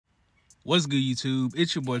What's good, YouTube?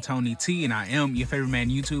 It's your boy Tony T, and I am your favorite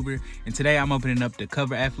man YouTuber. And today I'm opening up the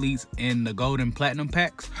cover athletes in the gold and platinum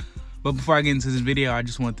packs. But before I get into this video, I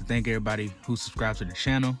just want to thank everybody who subscribes to the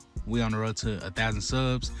channel. We on the road to 1,000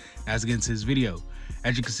 subs. Now let's get into this video.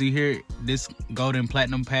 As you can see here, this gold and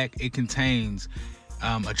platinum pack, it contains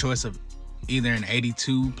a choice of either an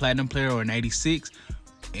 82 platinum player or an 86.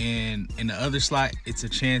 And in the other slot, it's a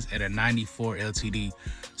chance at a 94 LTD.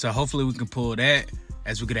 So hopefully we can pull that.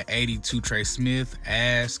 As we get an 82 Trey Smith.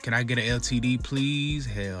 Ask, can I get an LTD, please?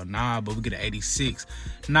 Hell nah, but we get an 86.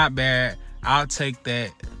 Not bad. I'll take that.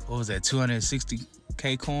 What was that,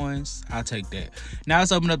 260K coins? I'll take that. Now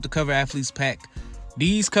let's open up the cover athletes pack.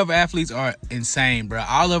 These cover athletes are insane, bro.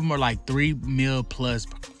 All of them are like 3 mil plus.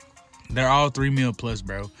 They're all 3 mil plus,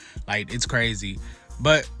 bro. Like, it's crazy.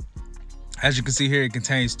 But as you can see here, it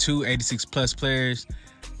contains 2 86 plus players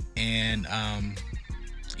and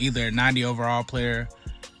either a 90 overall player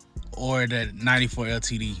or the 94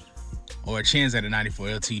 LTD, or a chance at a 94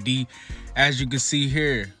 LTD. As you can see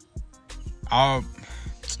here, all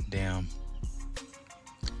damn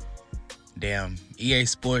EA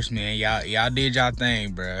Sports, man, y'all did y'all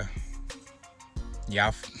thing, bruh.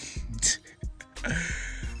 Y'all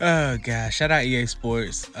oh gosh, shout out EA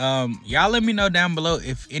Sports. Y'all let me know down below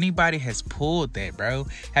if anybody has pulled that, bro.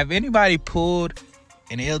 Have anybody pulled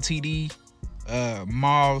an LTD?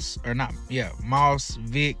 Moss, or not, yeah, Moss,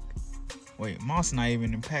 Vic. Wait, Moss not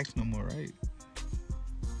even in packs no more, right?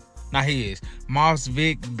 Nah, he is. Moss,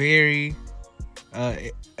 Vic, Barry,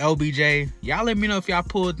 LBJ. Y'all let me know if y'all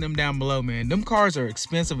pulled them down below, man. Them cards are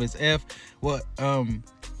expensive as F. Well,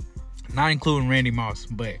 not including Randy Moss,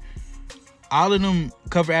 but all of them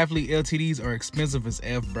cover athlete LTDs are expensive as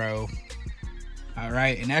F, bro. All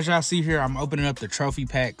right, and as y'all see here, I'm opening up the trophy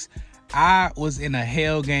packs. I was in a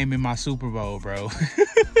hell game in my Super Bowl, bro.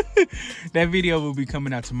 That video will be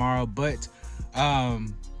coming out tomorrow. But,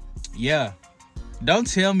 yeah. Don't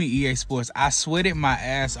tell me, EA Sports, I sweated my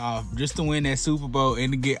ass off just to win that Super Bowl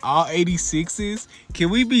and to get all 86s. Can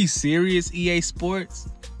we be serious, EA Sports?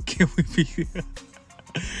 Can we be?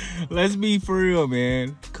 Let's be for real,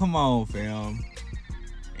 man. Come on, fam.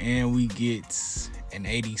 And we get an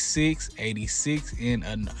 86, and a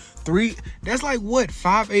 3. That's like what,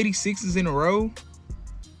 5 86s in a row?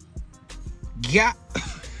 Yeah.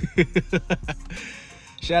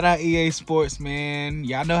 Shout out EA Sports, man.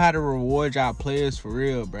 Y'all know how to reward y'all players for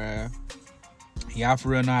real, bruh. Y'all for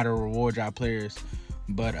real know how to reward y'all players.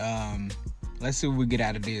 But let's see what we get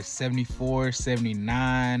out of this. 74,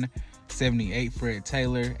 79, 78 Fred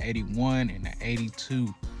Taylor, 81, and an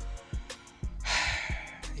 82.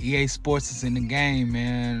 EA Sports is in the game,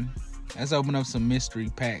 man. Let's open up some mystery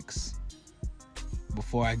packs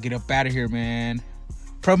before I get up out of here, man.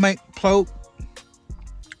 Pro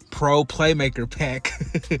Playmaker pack.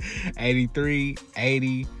 83,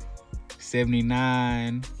 80,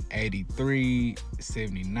 79, 83,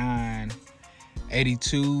 79,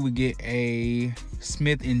 82. We get a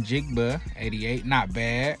Smith and Jigba, 88. Not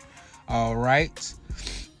bad. All right.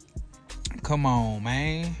 Come on,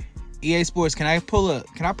 man. EA Sports, can I pull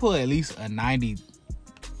at least a 90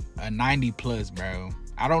 plus, bro?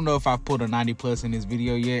 I don't know if I've pulled a 90 plus in this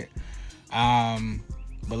video yet.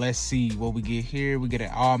 But let's see what we get here. We get an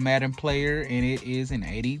all Madden player, and it is an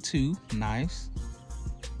 82. Nice.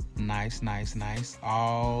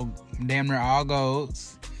 All damn near all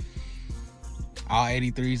golds. All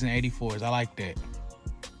 83s and 84s. I like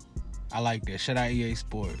that. Shout out EA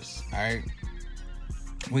Sports. All right.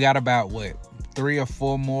 We got about what, 3 or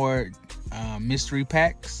 4 more mystery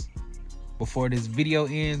packs before this video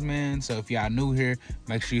ends, man. So if y'all new here,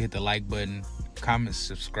 make sure you hit the like button, comment,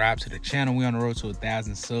 subscribe to the channel. We on the road to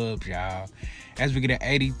 1,000 subs, y'all. As we get an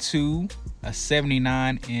 82, a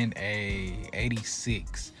 79, and a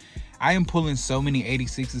 86. I am pulling so many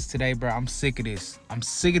 86s today, bro. I'm sick of this. I'm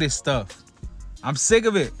sick of this stuff. I'm sick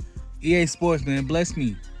of it. EA Sports, man, bless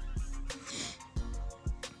me.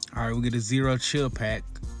 All right, we get a 0 chill pack.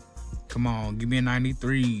 Come on, give me a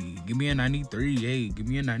 93. Give me a 93. Hey, give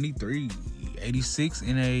me a 93. 86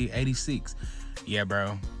 and a 86. Yeah,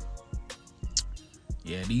 bro.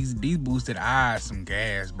 Yeah, these boosted eyes some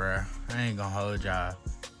gas, bro. I ain't gonna hold y'all.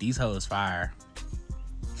 These hoes fire.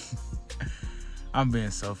 I'm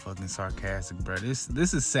being so fucking sarcastic, bro. This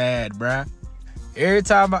is sad, bro. Every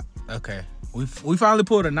time okay, we finally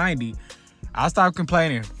pulled a 90. I'll stop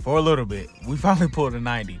complaining for a little bit. We finally pulled a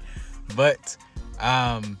 90. But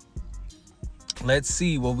let's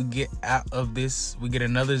see what we get out of this. We get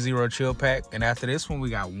another 0 chill pack, and after this one we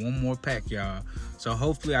got one more pack, y'all. So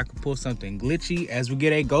hopefully I can pull something glitchy as we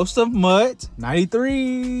get a Ghost of Mud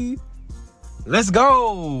 93. Let's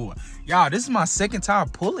go. Y'all, this is my second time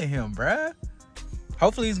pulling him, bruh.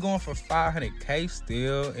 Hopefully he's going for 500K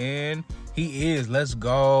still, and he is. Let's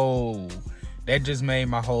go. That just made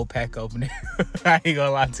my whole pack opening. I ain't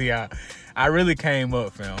gonna lie to y'all. I really came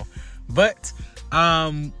up, fam. But,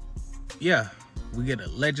 yeah. We get a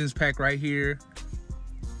Legends pack right here.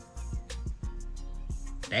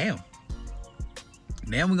 Damn.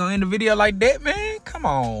 Damn, we gonna end the video like that, man? Come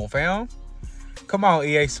on, fam. Come on,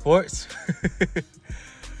 EA Sports.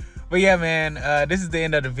 But yeah, man, this is the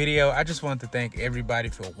end of the video. I just want to thank everybody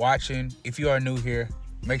for watching. If you are new here,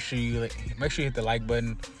 make sure you hit the like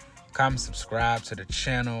button, comment, subscribe to the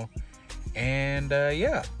channel, and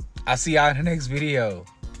yeah, I'll see y'all in the next video.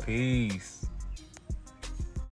 Peace.